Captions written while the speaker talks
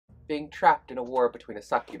being trapped in a war between a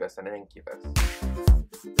succubus and an incubus.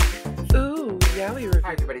 Ooh, Yaoi review.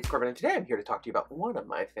 Hi everybody, it's Corbin, and today I'm here to talk to you about one of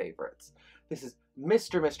my favorites. This is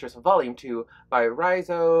Mister Mistress Volume 2 by Rize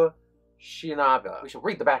Shinba. We shall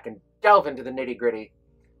read the back and delve into the nitty-gritty.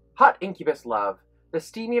 Hot incubus love. The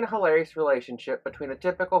steamy and hilarious relationship between a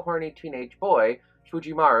typical horny teenage boy,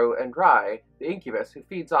 Fujimaru, and Rai, the incubus who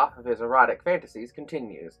feeds off of his erotic fantasies,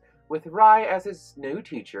 continues. With Rai as his new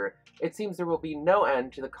teacher, it seems there will be no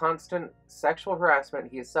end to the constant sexual harassment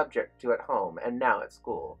he is subject to at home and now at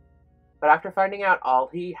school. But after finding out all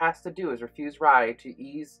he has to do is refuse Rai to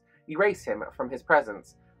erase him from his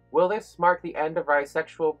presence, will this mark the end of Rai's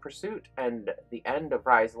sexual pursuit and the end of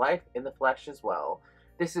Rai's life in the flesh as well?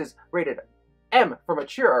 This is rated M for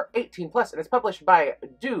mature, 18+, and it's published by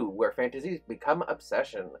Do, where fantasies become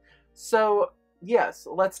obsession. So, yes,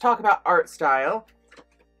 let's talk about art style.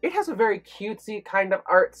 It has a very cutesy kind of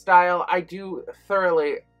art style. I do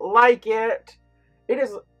thoroughly like it. It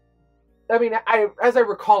is, I mean, as I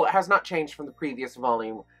recall, it has not changed from the previous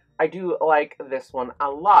volume. I do like this one a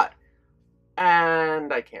lot.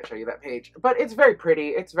 And I can't show you that page. But it's very pretty.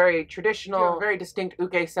 It's very traditional, very distinct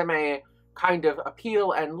uke-seme kind of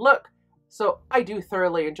appeal and look. So I do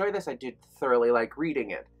thoroughly enjoy this. I did thoroughly like reading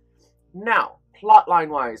it. Now,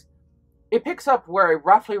 plotline-wise, it picks up where I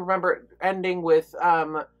roughly remember ending with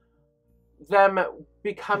them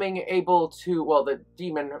becoming able to, well, the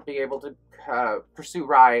demon being able to pursue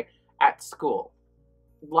Rai at school.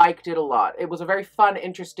 Liked it a lot. It was a very fun,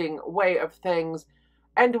 interesting way of things.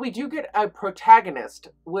 And we do get a protagonist,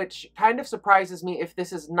 which kind of surprises me if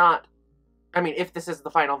this is not, if this is the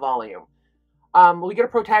final volume. We get a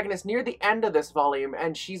protagonist near the end of this volume,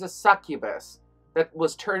 and she's a succubus that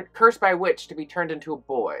was cursed by a witch to be turned into a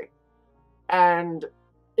boy. And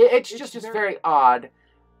it's just very odd.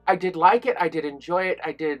 I did like it, I did enjoy it,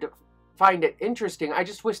 I did find it interesting. I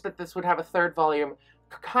just wish that this would have a third volume,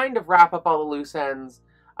 kind of wrap up all the loose ends.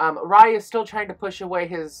 Rai is still trying to push away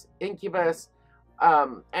his incubus,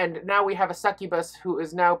 and now we have a succubus who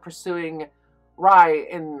is now pursuing Rai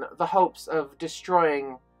in the hopes of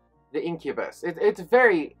destroying the incubus. It's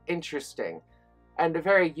very interesting and a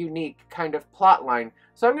very unique kind of plot line.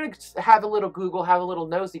 So I'm going to have a little Google, have a little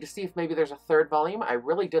nosy to see if maybe there's a third volume. I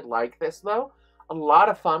really did like this, though. A lot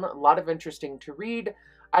of fun, a lot of interesting to read.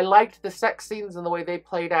 I liked the sex scenes and the way they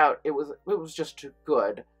played out. It was just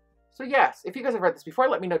good. So yes, if you guys have read this before,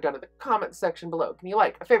 let me know down in the comments section below. Can you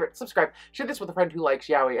like, a favorite, subscribe, share this with a friend who likes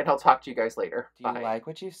yaoi, and I'll talk to you guys later. Do you Bye. like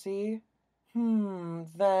what you see?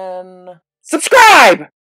 Then... Subscribe!